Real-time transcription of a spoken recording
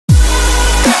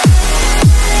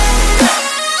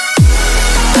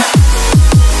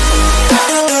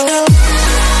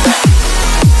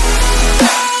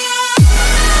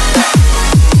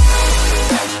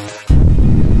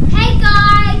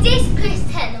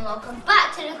welcome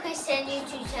back to the Christian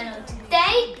YouTube channel.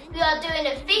 Today we are doing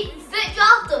a FIFA foot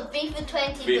draft of FIFA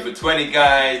 20. FIFA 20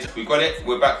 guys, we got it,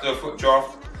 we're back to a foot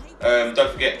draft.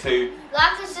 Don't forget to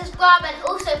like and subscribe and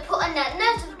also put on that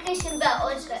notification bell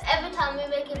on so every time we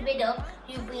make a video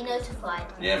you'll be notified.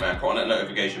 Yeah man, put on that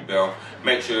notification bell.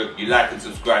 Make sure you like and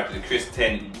subscribe to the Chris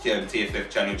 10 TFF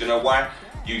channel. Do you know why?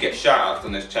 You get shout outs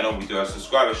on this channel. We do a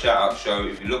subscriber shout out show.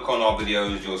 If you look on our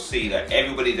videos, you'll see that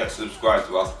everybody that subscribed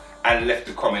to us and left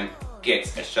a comment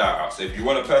gets a shout out. So if you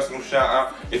want a personal shout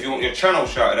out, if you want your channel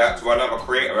shouted out to another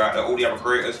creator out there, all the other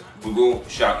creators, we will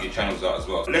shout your channels out as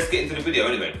well. So let's get into the video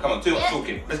anyway. Come on, too much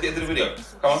talking. Let's get into the video.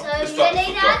 Come on, So let's start this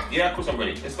ready, foot draft. Yeah, of course I'm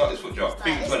ready. Let's start this foot draft.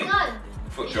 FIFA 20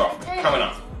 foot draft coming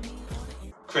up.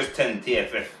 Chris 10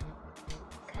 TFF.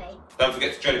 Don't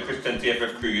forget to join the Chris 10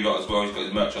 TFF crew, you lot as well. He's got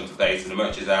his merch on today, so the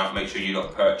merch is out. Make sure you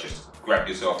lot purchase, grab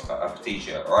yourself a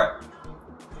t-shirt, alright?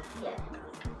 Yeah.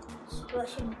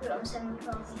 Splashing put on 7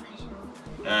 professional.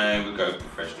 And we go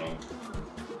professional.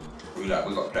 We got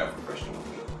to play professional,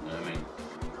 you know what I mean?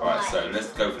 Alright, so let's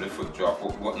go for the foot draft.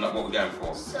 What are we going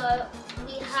for? So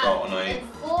we have a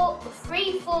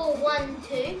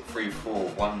 3-4-1-2.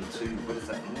 3-4-1-2. What does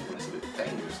that mean? That's a bit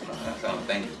dangerous. That sounds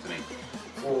dangerous to me.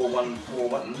 4-1-4-1.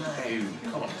 No, you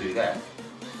can't do that.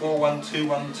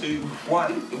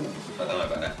 4-1-2-1-2-1. Ooh, I don't know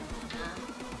about that.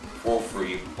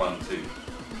 4-3-1-2.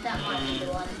 That might be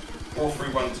the one.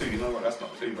 4-3-1-2. You know what? That's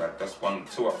not too bad. That's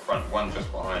 2 up front, 1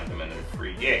 just behind them, and then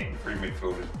 3. Yeah, 3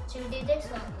 midfielders. Should we do this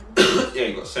one? Yeah,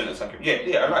 you got centre attacker.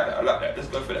 Yeah, I like that. I like that. Let's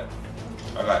go for that.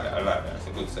 I like that. It's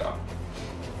a good setup.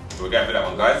 So we're going for that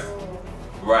one, guys.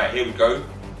 Right, here we go.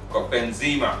 Got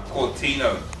Benzema,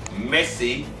 Coutinho,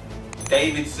 Messi,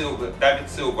 David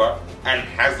Silva, and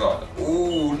Hazard.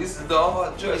 Ooh, this is the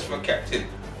hard choice for captain.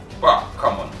 But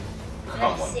come on,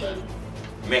 man.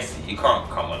 Messi, you can't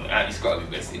come on. It's got to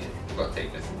be Messi. You've got to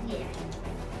take Messi. Yeah.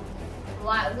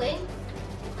 Right wing.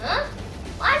 Huh?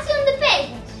 Why is he on the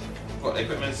bench? What, they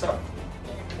put him in the sub?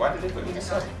 Why did they put him in the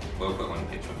sub? We'll put him on the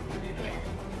pitch.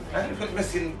 How did they put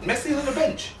Messi on the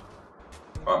bench?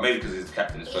 Alright, maybe because he's the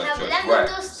captain, his first choice.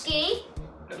 Lewandowski,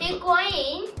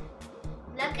 Higuain,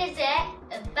 Lacazette,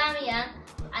 Aubameyang,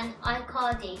 and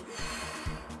Icardi.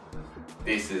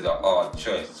 This is a hard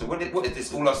choice. So what is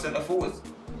this? All our centre forwards?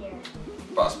 Yeah.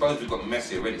 But I suppose we've got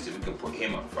Messi already, so we can put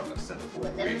him up front as centre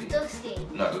forward.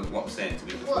 Lewandowski. No, what I'm saying to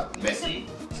be put Messi.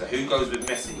 So who goes with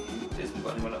Messi? Has we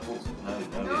got anyone that falls? No,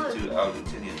 there's 2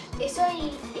 Argentinians. It's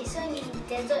only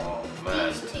there's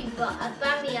these 2, but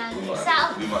Aubameyang. We might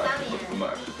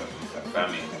have to put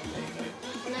Aubameyang.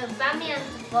 No, Aubameyang's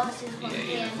the fastest one. Yeah,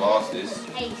 he's the fastest.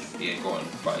 Pace. Yeah, go on.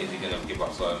 But is he going to give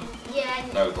us Yeah.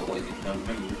 No, but what is it? No,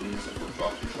 remember we did a foot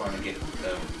draft. We're trying to get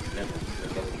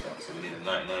levels up, so we need a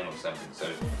 99 or something. So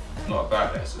it's not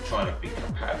about that. So trying to be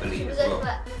compatibility as well.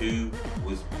 Who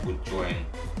would join?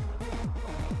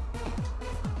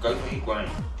 Go for Higuain.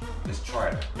 Let's try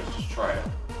that. Let's just try that.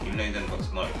 Even though he's only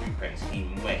got 93 pace, he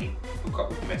may hook up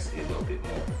with Messi a little bit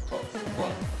more. Top. Go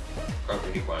on. Go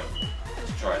for Higuain.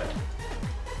 Let's try that.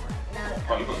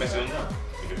 Can't you put Messi on now?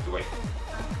 We have to wait.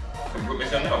 Can we put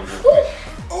Messi on now?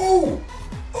 Oh!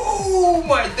 Oh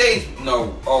my days!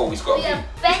 No. Oh, it's got to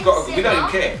be. We don't even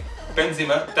care.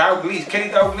 Benzema, Dalglish, Kenny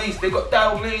Dalglish. They got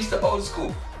Dalglish, the old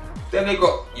school. Then they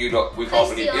got we can't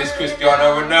believe this,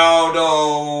 Cristiano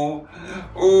Ronaldo.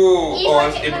 Oh,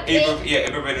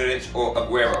 Ibrahimovic or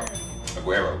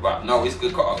Aguero. But no, it's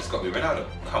good. It's got to be Ronaldo.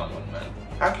 Come on, man.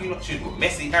 How can you not choose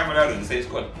Messi and Ronaldo in the same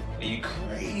squad? Are you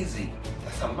crazy?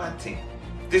 That's a mad thing.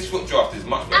 This foot draft is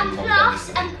much better than what we've done this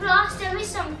season. And plus, there is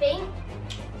something.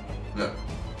 Look.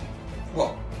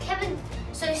 What?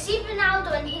 So see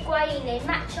Ronaldo and Higuain, they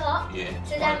match up. Yeah.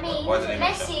 So that means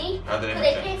Messi, because they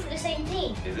play for the same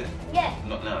team. Is it? Yeah.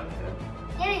 Not now,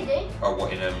 Yeah, they do. Oh,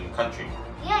 what, in country?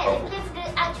 Yeah, they play for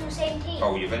the actual same team.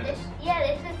 Oh, Juventus? Yeah,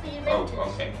 they play for Juventus.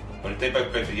 Oh, okay. Well, if they both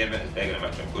play for Juventus, they're going to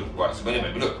match up good. Right, so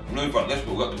anyway, but look, move on. We've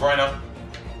got De Bruyne,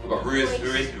 we've got Ruiz,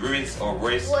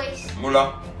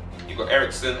 Muller, you've got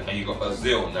Ericsson, and you've got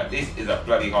Ozil. Now, this is a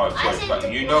bloody hard choice,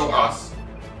 but you know us.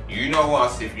 You know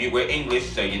us, we're English,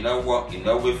 so you know what? You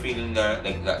know we're feeling like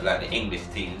the English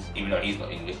teams, even though he's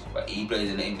not English, but he plays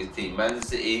in the English team. Man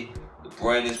City, the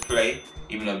Bruyne's play,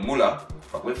 even though Muller,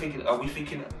 but we're thinking, are we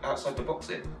thinking outside the box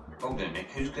here? Hold on a minute,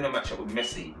 who's going to match up with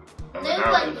Messi? And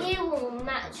no one here will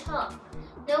match up.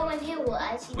 No one here will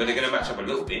actually. Well, they're going to match up a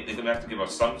little bit, they're going to have to give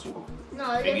us some sort of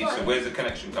thingy. So where's the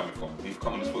connection coming from? We've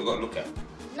come on, that's what we've got to look at.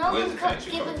 No one's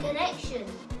given connection.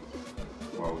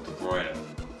 Well, De Bruyne.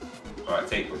 Alright,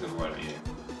 take with the runner,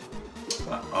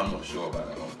 yeah. I'm not sure about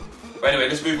that one. But anyway,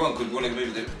 let's move on because we want to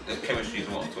move the chemistry is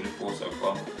 124 so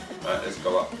far. Alright, let's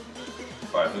go up.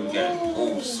 5. Who we getting?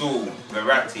 Oh, Saul,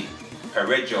 Verratti,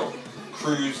 Parejo,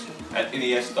 Cruz, and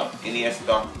Iniesta.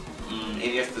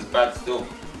 Iniesta's bad still.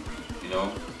 You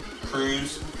know,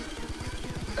 Cruz.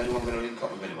 Anyone gonna link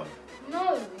up with anyone?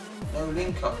 No. No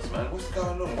link ups, man. What's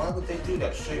going on? Why would they do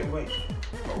that straight away?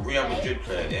 Got a Real Madrid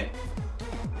player there.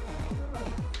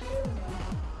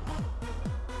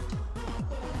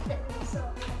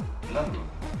 None of them.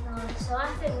 No, so I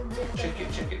think we'll just Check it.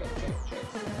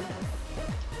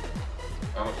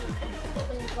 How much is the chemistry box?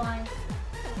 25.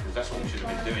 Because that's what we should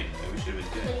have been doing. We should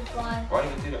have been doing. 25. Why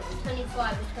did we do that?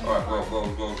 25 is 25.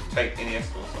 Alright, we'll take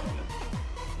Iniesta or something then.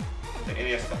 Take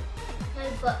Iniesta. No,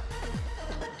 but...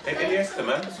 Take Iniesta,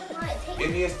 man. Right, take...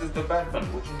 Iniesta's the bad man.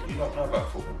 What do you don't know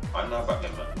about football? I know about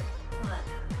them, man. Right.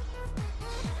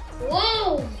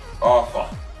 Whoa! Arthur,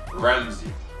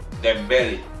 Ramsey,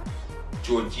 Dembele,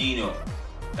 Jorginho,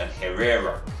 and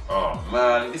Herrera. Oh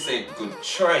man, this ain't a good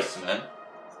choice, man.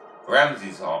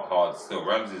 Ramsey's hard still.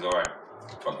 Ramsey's alright.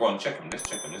 But go on, check him. Let's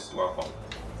check him. This is what I want.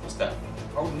 What's that?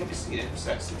 Oh, let me see it. What's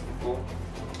that? 64?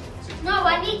 64? No,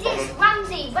 I need this.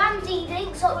 Ramsey. Ramsey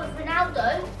links up with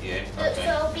Ronaldo. Yeah. Okay. So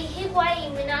it'll be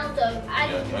Higuain, Ronaldo,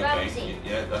 and Ramsey.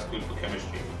 Yeah, that's good for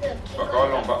chemistry. Look, But go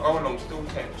along. Still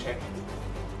check.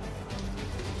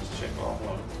 Just check what I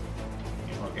want.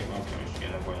 You might get more chemistry.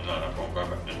 And no, I can't go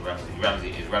back to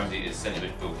Ramsey. Ramsey is centre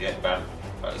midfield. Yeah, bam.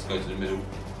 Right, let's go to the middle.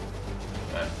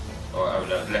 Oh,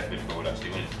 left midfield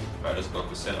actually, wouldn't it? Right, let's go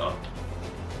for centre.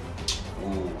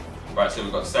 Ooh. Right, so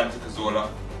we've got Santa Cazorla.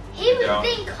 He would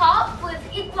link up with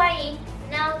Higuain,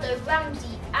 Ronaldo,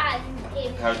 Ramsey, and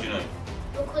him. How do you know?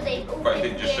 Because they all. But it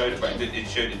didn't just show that. But it didn't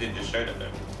just show that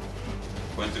though.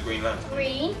 Where's the green line?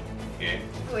 Green. Yeah.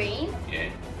 Green. Yeah.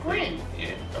 Green.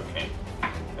 Yeah. Okay.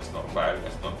 That's not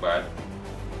bad.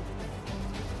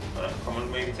 Come on,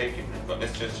 maybe take it. But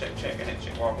let's just check and then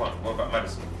check what I want. What about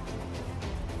Madison?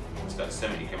 What's that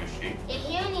 70 chemistry? Yeah,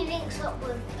 he only links up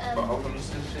with. But hold on, let's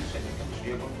check the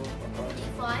chemistry.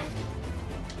 45,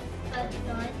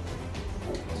 39,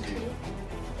 42.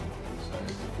 So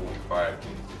this is 45. We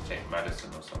need to check Madison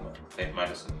or something. Take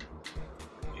Madison.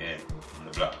 Yeah, on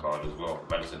the black card as well.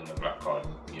 Madison on the black card.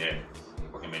 Yeah,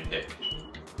 put him in there.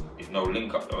 He's no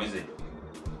link up though, is he?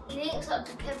 He links up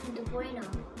to Kevin De Bruyne.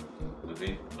 Does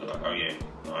he? Oh yeah.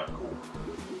 Alright, cool.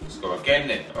 Let's go again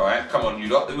then. Alright, come on, you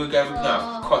lot that we're going with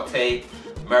now. Cote,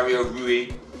 Mario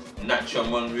Rui, Nacho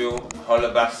Monreal,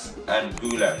 Holebas, and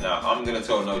Gulam. Now, I'm going to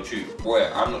tell no truth. Boy,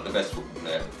 I'm not the best football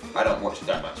player. I don't watch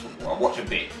that much football. I watch a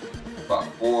bit. But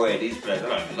boy, these players, I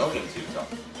don't even know them too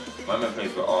tough. My man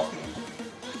plays for Arsenal.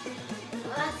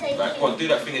 Right, go on, do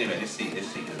that thing anyway. Let's see,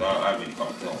 because I really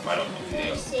can't tell. I don't know who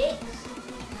they are. 46,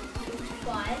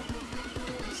 45,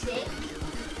 46,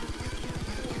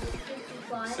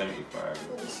 55, 75.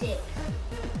 46,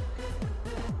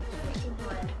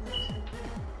 55.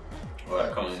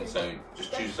 Alright, come on, so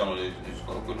just choose someone who's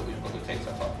got a good look, who's got the takes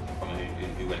up. Come on,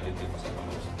 who went into what's that?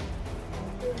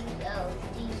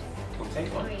 Well,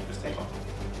 take one, just take one.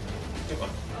 Take one.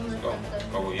 Let's go.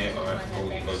 Oh, yeah, alright, cool,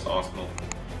 he goes to Arsenal.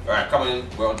 Alright, come on,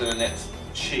 we're on to the next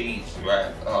cheese,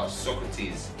 right? Oh,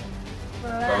 Socrates.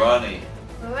 Varane.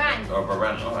 Oh,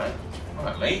 Varane, alright.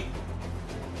 Alright, mate.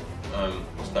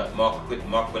 What's that?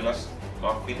 Marquinhos?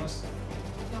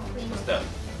 What's that?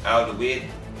 Alderweireld?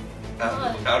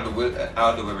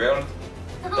 Alderweireld?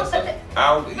 That's that?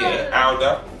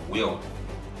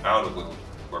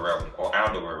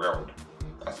 Alderweireld.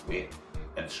 That's weird.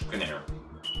 And Skriniar.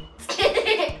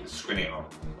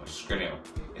 Skriniar.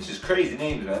 It's just crazy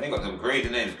names, man. They got some crazy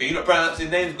names. Can you not pronounce his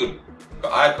names good?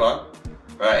 Got icon.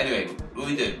 Right, anyway, what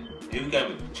we do? Here we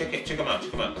go. Check them out,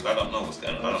 because I don't know what's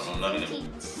going on. I don't know none of them.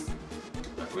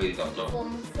 I really don't know.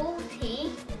 From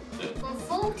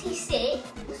 46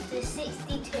 to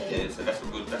 62. Yeah, so that's a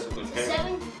good pair.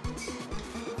 79.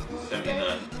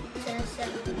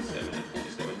 47 and 47.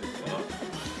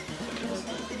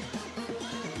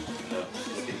 No,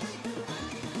 56.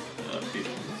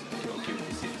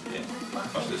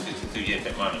 Yeah. Up to 62. Yeah,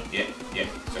 take mine. Yeah.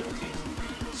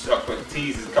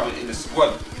 Socrates is coming in the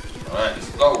squad. Alright, let's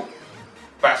go.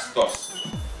 Bastos.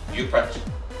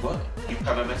 What?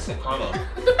 Upamecano.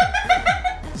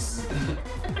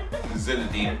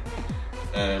 Zinedine.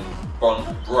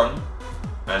 Bron.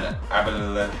 And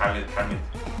Abdul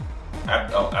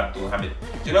Hamid.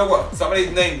 Do you know what? Some of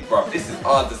these names, bro, this is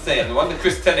hard to say. No wonder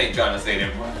Chris Ten ain't trying to say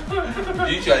them.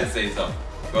 You try to say something.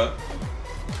 Go on.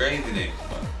 Crazy names,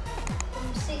 man.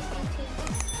 From 62 to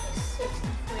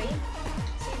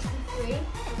 63.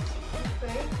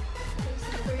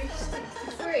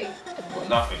 63. What,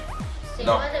 nothing? So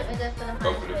No. why don't we go for the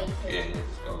Go for highest the, rated?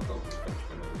 just go for the French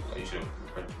one. You should have the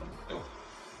French one. Go.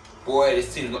 Boy,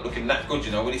 this team's not looking that good,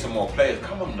 you know. We need some more players.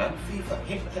 Come on, man. FIFA,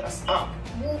 hit us up.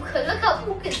 Walker, look at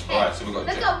Walker's head. Alright, so we got.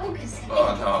 Look at Walker's head.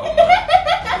 Oh no, man.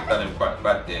 I've done him quite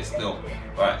bad there still.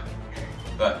 Right.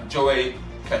 But Joey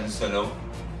Cancelo.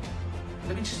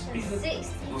 Let me just speak.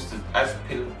 What's the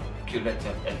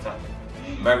Azpilicueta Eta?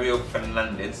 Mario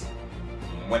Fernandez.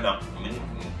 What's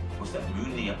that?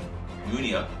 Munia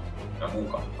and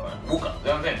Walker. Alright. Walker. You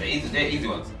know what I'm saying? They're easy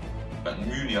ones. But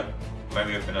Munia,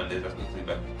 Mario Fernandez, that's not too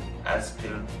bad.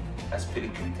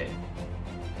 Azpilicueta.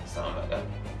 Sound like that.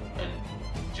 And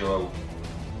Joe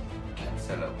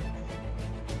Cancelo.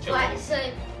 Right, so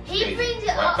he brings it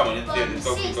up from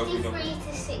 63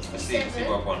 to 67. Let's see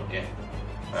what I want, yeah.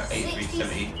 83 to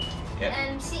 70.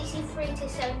 Yeah. 63 to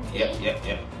 70.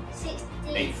 Yeah.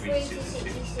 63 to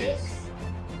 66.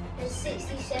 And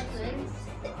 67.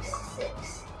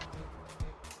 66.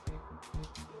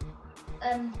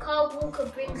 Carl Walker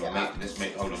brings it up.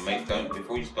 Hold on, mate. Don't,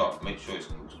 before you start, make sure it's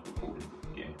recorded.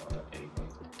 Yeah, alright, there you go.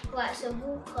 Right, so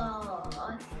Walker,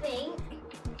 I think.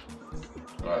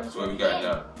 Right, so where we going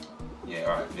now? Yeah,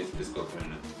 alright, let's go for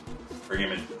him. Bring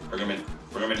him in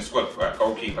the squad. Right,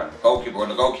 goalkeeper, on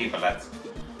the goalkeeper, lads.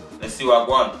 Let's see what I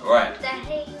want. Right,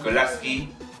 Golaski,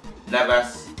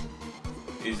 Navas.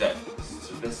 Who's that?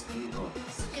 Sobeski? Oh,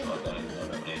 I don't know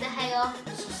that name. De Gea.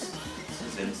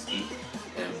 Szynski,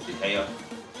 De Gea,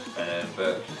 and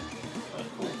Burke. Right,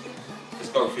 cool. Let's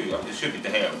go through. It should be De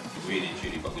Gea, really and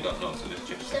truly, but we don't know, so let's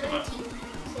check them out.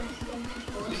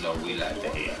 We know we like De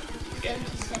Gea.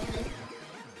 77.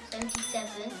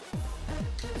 77.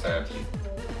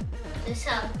 74. That's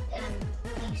how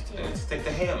these two. Let's take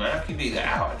De Gea, man. How can you be that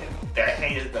out of there? De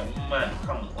Gea's the man.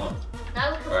 Come on.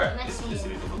 Now we can right, put Messi in.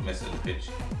 We can put Messi on the pitch.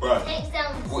 Right. Takes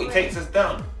down what, he takes us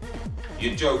down?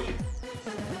 You're joking.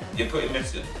 You're putting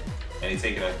Messi on and he's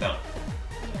taking us down.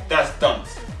 Yeah. That's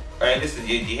dunce. Alright, listen,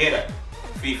 you hear that?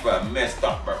 FIFA messed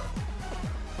up, bro.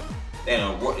 They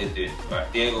don't know what they're doing. Right,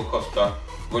 Diego Costa,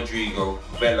 Rodrigo,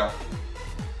 Vela.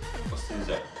 What's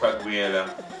this? Quagliarella,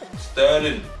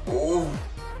 Sterling. Oh,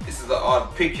 this is a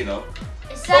hard pick, you know.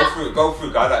 Go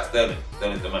through. I like Sterling.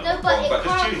 Sterling's the man. No, but it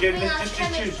can't bring us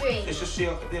Let's just see.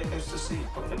 Let's just see.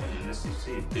 Put them in. Let's just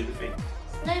see. Do the thing.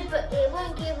 No, but it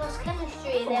won't give us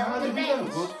chemistry. They're on the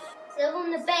bench. They're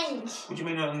on the bench. What do you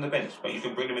mean they're on the bench? But you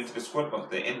can bring them into the squad once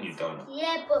they're in, you don't.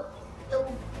 Yeah, but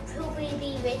it'll probably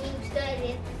be Raheem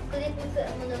Sterling. Because if we put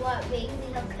him on the right wing,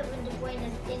 we have Kevin De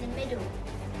Bruyne in the middle.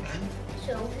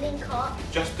 So link up.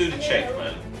 Just do the check,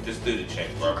 man. Just do the check,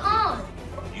 bro. You can't.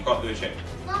 You can't do a check.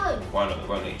 No. Why not?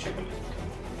 Why don't you check on it?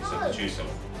 No. So choose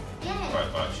someone. Yeah.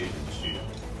 Right, choose it.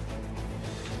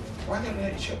 Why don't they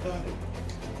let you check down?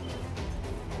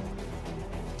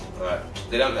 Right,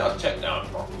 they don't let us check down.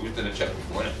 We've done a check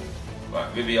before, innit?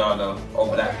 Right, Viviano,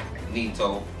 Oblak,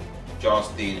 Nito,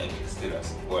 Jarstein, and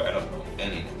Castillas. Boy, I don't know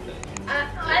any of them.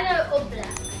 I know Oblak.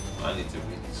 I need to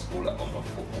read school up on my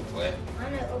football, boy. I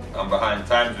know Oblak. I'm behind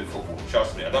times with football,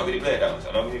 trust me. I don't really play it that much.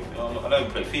 I don't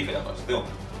play FIFA that much still.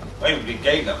 I don't really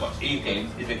game that much. Eve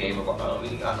games is a game I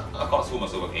can't score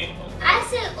myself a game. I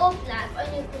said Oblak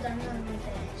only because I know him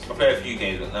best. I play a few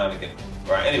games, but now and again.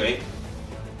 Right, anyway,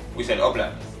 we said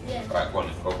Oblak. Yeah. Right, go on,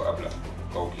 let's go for Oblak.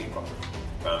 Goalkeeper.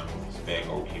 Bam. Spare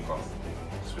goalkeeper.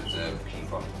 Reserve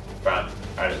keeper. Bam.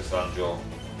 Alexandro.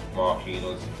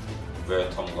 Marquinhos.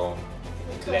 Vertonghen.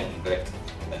 Lenglet.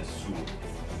 And Su.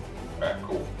 Right,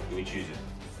 cool. Who are we choosing?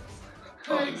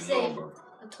 Can't even know,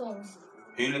 bro.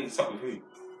 Who links up with who?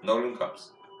 No link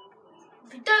ups.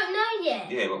 We don't know yet.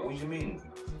 Yeah, but what do you mean?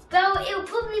 Well, it'll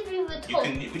probably be the top. What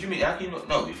do you mean? How can you not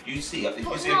know? If you see a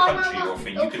country or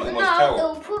thing, you can almost tell.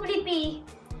 It'll probably be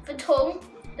Vertonghen,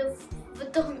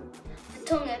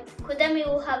 because then we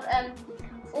will have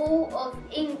all of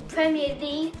in Premier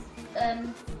League.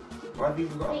 Why have you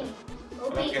forgotten? I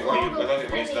don't get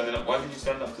why you're standing up. Why did you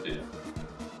stand up to do that?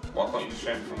 Why can't you just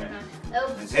show me from here?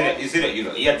 You see that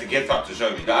you had to get up to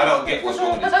show me. I don't get what's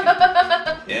wrong with this kid.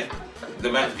 Yeah? The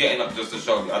man's getting up just to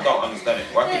show me. I don't understand it.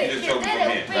 Why can't you just show me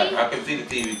from here? Like, I can see the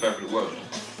TV perfectly well.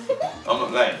 I'm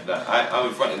not lying. Like, I'm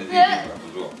in front of the TV as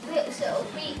well. So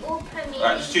it'll be all Premier League.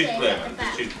 Alright, just choose the player, man.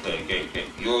 Just choose the player. Okay.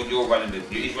 You're running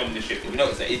he's running the ship. We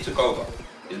noticed that he took over.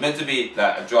 It's meant to be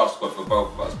like a draft squad for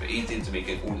both of us, but he seems to make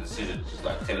all the decisions, just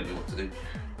like telling me what to do.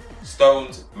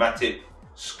 Stones, Matip,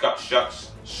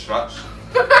 Shucks,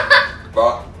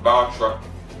 Bartra,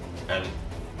 and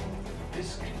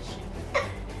Biscuits.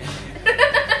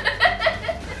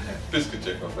 Biscuit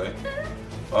check, I'm saying.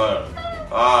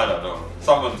 I don't know.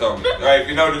 Someone tell me. Right, if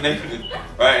you know the name,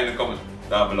 write in the comments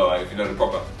down below. Right, if you know the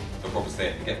proper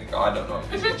saying, get me. I don't know.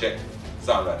 Biscuit check,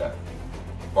 something like that.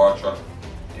 Bartra,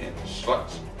 yeah,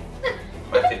 Shucks,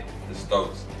 Matip, and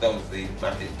Stones. Stones League,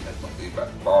 Matic, let's not do back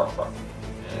bar front.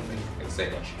 Yeah, I mean, I can say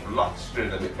much. Lots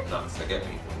straight a bit nuts, I get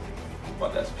me.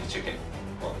 But that's me chicken.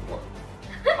 What?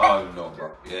 I don't know, bro.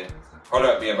 Yeah.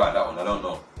 Holler at me about that one, I don't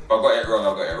know. If I got it wrong, I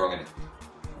got it wrong, innit?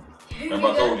 Remember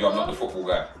I told you I'm not the football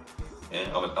guy.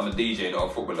 Yeah, I'm a DJ, not a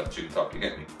footballer tuned up, you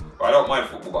get me? But I don't mind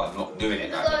football, but I'm not doing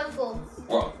it now.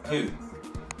 What? Who?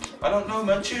 I don't know,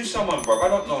 man. Choose someone, bro. I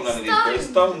don't know none of these guys.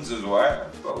 Stones as well,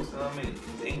 I suppose. You know what I mean?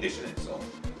 It's English in it, so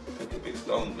pick a big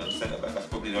Stone, man. Centre back. That's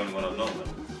probably the only one I know, man.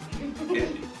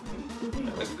 Get me?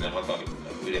 The rest of them, I can't even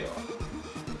know who they are.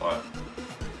 Alright.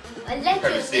 A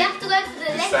legend. We have to go for the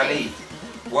legend.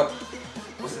 What?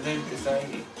 What's the name of Desai?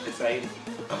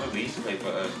 I remember he used to play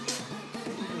for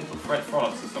Fred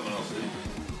France or someone else. Did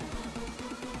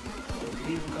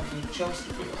he even come from Chelsea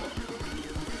for that?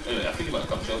 Anyway, I think he might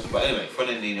come Chelsea. But anyway,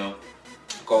 Fernandinho,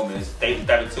 Gomez,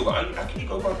 David Silva. How can you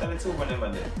go about David Silva and them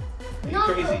man there? No,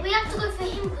 but we have to go for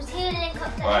him because he'll link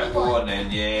up to Alright, go on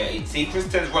then, yeah. See, Chris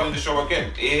Tenn's running the show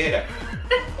again. Yeah.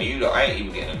 And you look, I ain't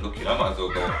even getting a look in. I might as well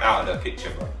go out of the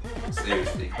picture, bro.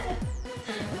 Seriously.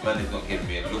 Man is not giving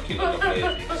me a look in on the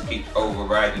players. He just keeps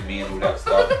overriding me and all that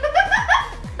stuff.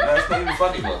 No, it's not even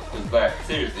funny, bro. Because, like,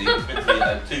 seriously, it's meant to be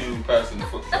a two-person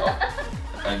foot draft,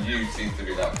 and you seem to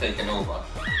be, like, taking over.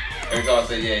 Every time I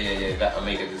say, yeah, that I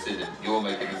make a decision, you'll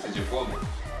make a decision for me.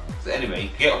 So anyway,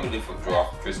 get on with the foot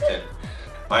draft, Chris Ten.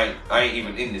 I ain't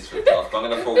even in this foot draft. I'm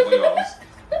gonna fold my arms.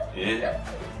 Yeah.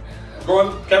 Go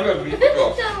on, carry on with your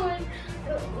foot draft.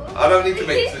 I don't need to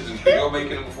make decisions because you're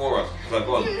making them for us. So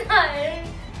go on.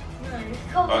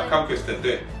 No. Alright, come Kristen, do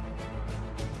it.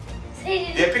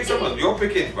 Yeah, pick someone. You're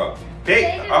picking, bro.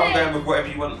 Pick. I'm going with whatever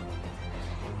you want.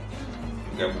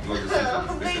 I'm going with your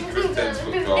decisions. This is Chris Ten's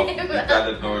foot draft. His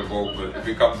dad had no involvement. If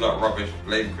it comes out rubbish,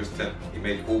 blame Chris Ten. He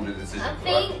made all the decisions. I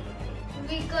think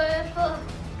we go for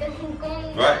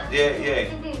right? Yeah.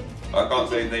 I can't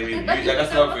say his name either.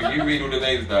 That's another thing. You read all the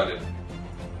names now then.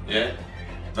 Yeah?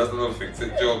 That's another thing. It's a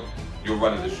job. You're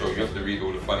running the show. You have to read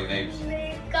all the funny names.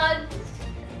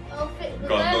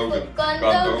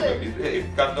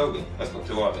 Gundogan. That's not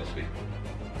too hard actually.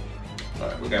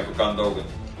 Alright, we're going for Gundogan.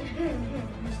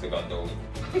 Mr. Gundogan.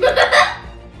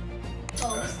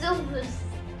 Silvers.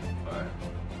 Alright.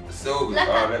 The Silvers.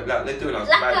 Alright, they're doing us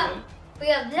bad, man. We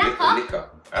have Liquor.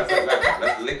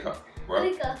 That's liquor.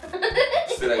 Right?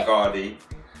 Silagardi.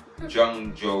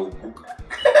 Jung Jo Gook.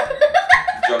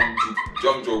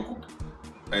 Jung Jo Gook.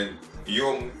 And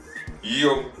Yum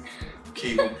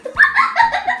Ki-hum.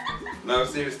 No,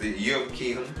 seriously, Yum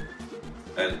Ki-hum.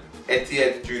 And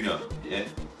Etienne Jr. Yeah?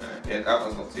 Yeah, that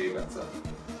one's not too bad, sir.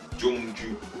 Jung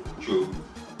Jo.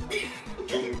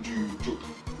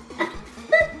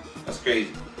 That's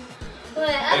crazy.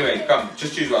 Anyway, come,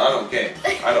 just choose one. I don't care.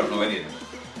 I don't know any of them.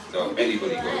 So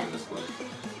anybody goes in the squad.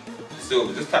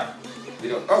 Silver, just tap. You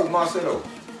know, oh, Marcelo.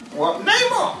 What?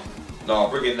 Neymar! No,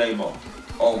 bring in Neymar.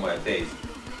 Oh my days.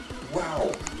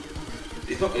 Wow.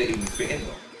 It's not going to even fit in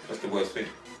though. That's the worst thing.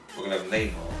 We're going to have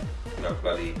Neymar, we're going to have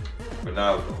bloody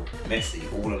Ronaldo, Messi,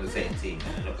 all on the same team,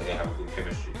 and they're not going to have a good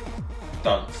chemistry.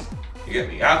 Dunce. You get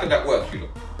me? How can that work, you know?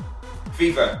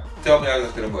 FIFA, tell me how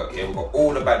that's going to work. Yeah, we've got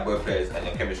all the bad boy players and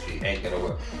their chemistry ain't going to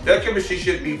work. Their chemistry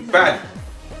should be bad.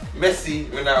 Messi,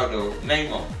 Ronaldo,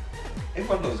 Neymar.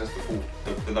 Everyone knows that's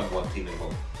the number one team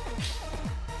involved.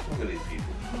 Look at these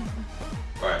people.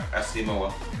 Right,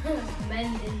 Asimoa.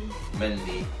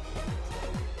 Mendy.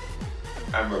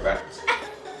 Amrabat.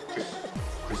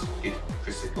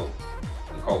 Chrysical.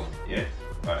 And Coleman. Yeah?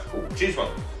 Alright, cool. Choose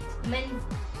one.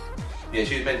 Yeah,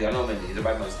 choose Mendy. I know Mendy. He's a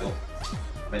bad man still.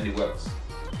 Mendy works.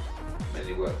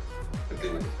 Could do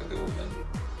Mendy.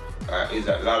 Alright, who's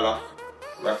that? Lala.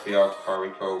 Rafael,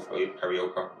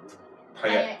 Carioca.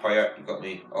 Payet, you got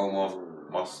me. Omar,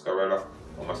 Mascarella,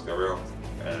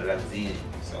 and Lanzini.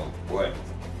 So, boy.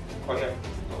 Payet.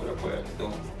 No, we're Payet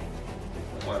still.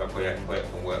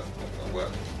 Payet can work.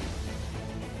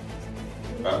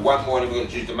 Right, one more, then we're going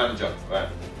to choose the manager. Right.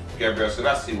 Gabriel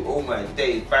Selassie. Oh my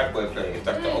days, bad boy player.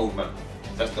 That's the old man.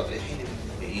 That's the.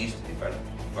 He used to be bad.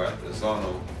 Right.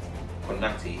 Lozano,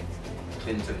 Konati,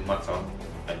 Clinton Mata,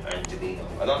 and Angelino.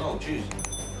 I don't know, choose.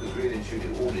 Because really choose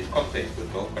all these content good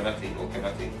though. Konati,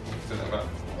 something like that.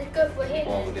 Let's go for him.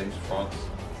 One with him, France.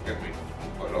 Get me.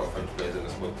 Got a lot of French players in the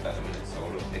squad at the minute, so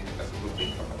look, that's a good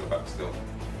thing coming at the back still.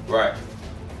 Right.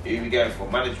 Here we go for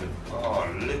management. Oh,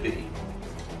 Liberty.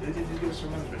 Who did they give us for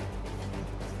management?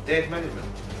 Dead management.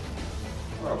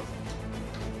 Wow.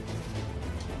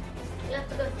 You have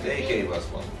to go for They gave us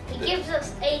one. He gives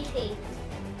us 80.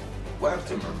 What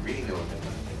happened to Marino and them?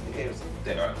 They gave us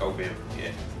dead. Alright, go for him.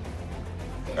 Yeah.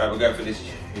 Alright, we're going for this.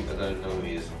 I don't know who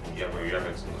he is.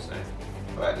 Yamanson or something.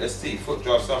 Right, let's see. Foot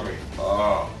draft summary.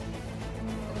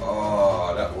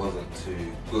 Oh, that wasn't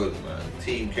too good, man.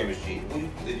 Team chemistry.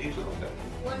 What did you look at that?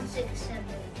 167.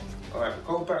 Alright,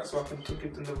 go back so I can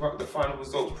give them the final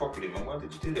results properly, man. Why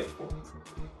did you do that for?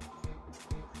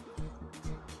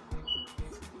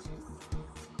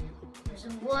 It's a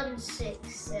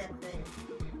 167.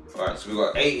 Alright, so we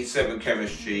got 87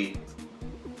 chemistry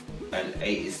and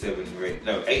 87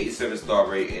 star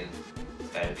rating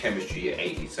and chemistry at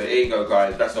 80. So there you go,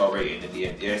 guys. That's our rating in the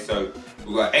end. Yeah. So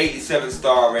we got 87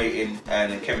 star rating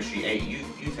and then chemistry 80.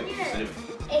 You tell me this anyway.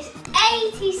 It's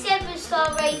 87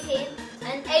 star rating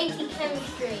and 80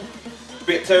 chemistry.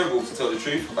 Bit terrible to tell the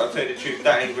truth. I'll tell you the truth.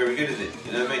 That ain't very good, is it?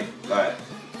 You know what I mean? Like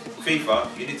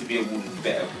FIFA, you need to be awarded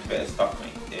better stuff,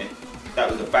 mate. Yeah. That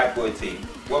was a bad boy team.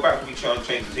 What about if we try and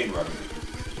change the team around?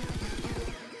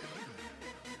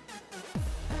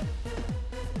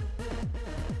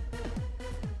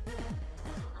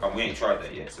 We ain't tried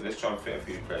that yet, so let's try and fit a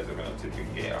few players around until we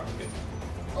can get it up a bit.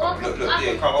 Look,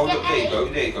 yeah, come on, look,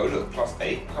 there you go, look,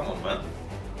 +8, come on, man.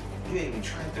 You ain't even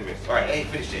tried the rest. Alright, ain't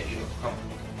finished yet, you know, come on.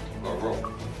 Gotta roll.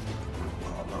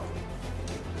 Oh, no.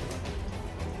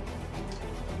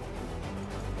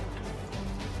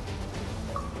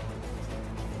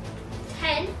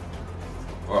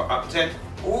 Right, up 10.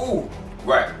 Ooh,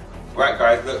 right,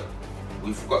 guys, look.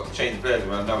 We forgot to change the players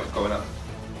around, now it's going up.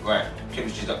 Right,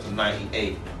 chemistry's up to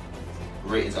 98.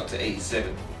 Rating's up to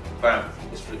 87. Bam,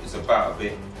 let's flip this about a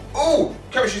bit. Oh,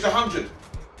 chemistry's 100.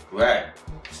 Right,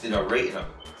 still our rating up.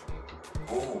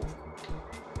 Oh,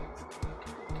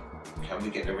 can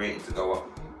we get the rating to go up?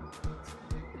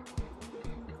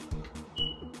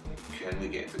 Can we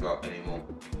get it to go up anymore?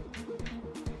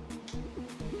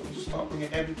 Just start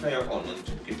bringing every player on and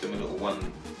just give them a little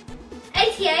one.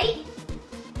 88.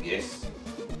 Yes.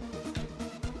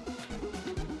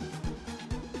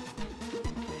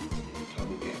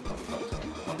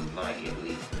 At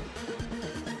least.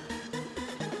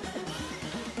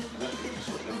 I don't think that's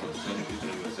what they want. It's only people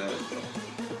in reserves, bro.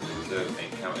 The reserves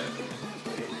ain't counting.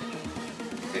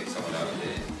 Take someone out of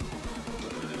there, put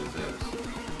them in the reserves.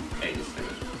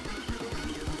 87.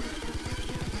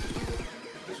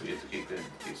 That's what you have to keep doing.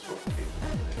 Keep swapping people.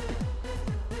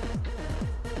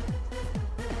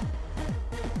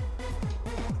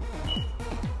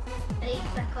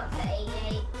 Back up to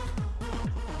 88.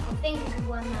 I think it's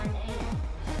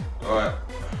 198. Alright,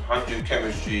 100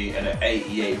 chemistry and an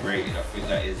 88 rating. I think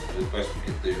that is the best we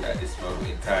could do at this moment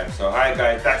in time. So hi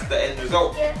guys, that's the end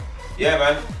result. Yeah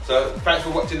man, so thanks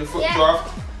for watching the foot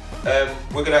draft.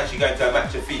 We're going to actually go into a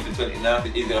match of FIFA 20 now.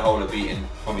 He's going to hold a beating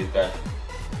from his dad.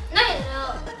 No.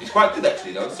 He's quite good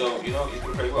actually though, so you know, he's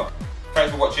doing pretty well.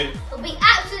 Thanks for watching. It'll be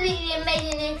absolutely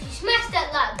amazing if you smash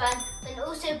that like button and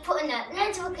also putting that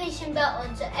notification bell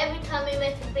on so every time we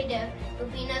make a video, you'll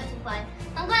be notified.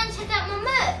 I'm going to check out my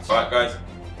merch. Alright guys,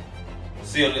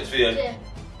 see you on the next video. Yeah.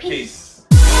 Peace.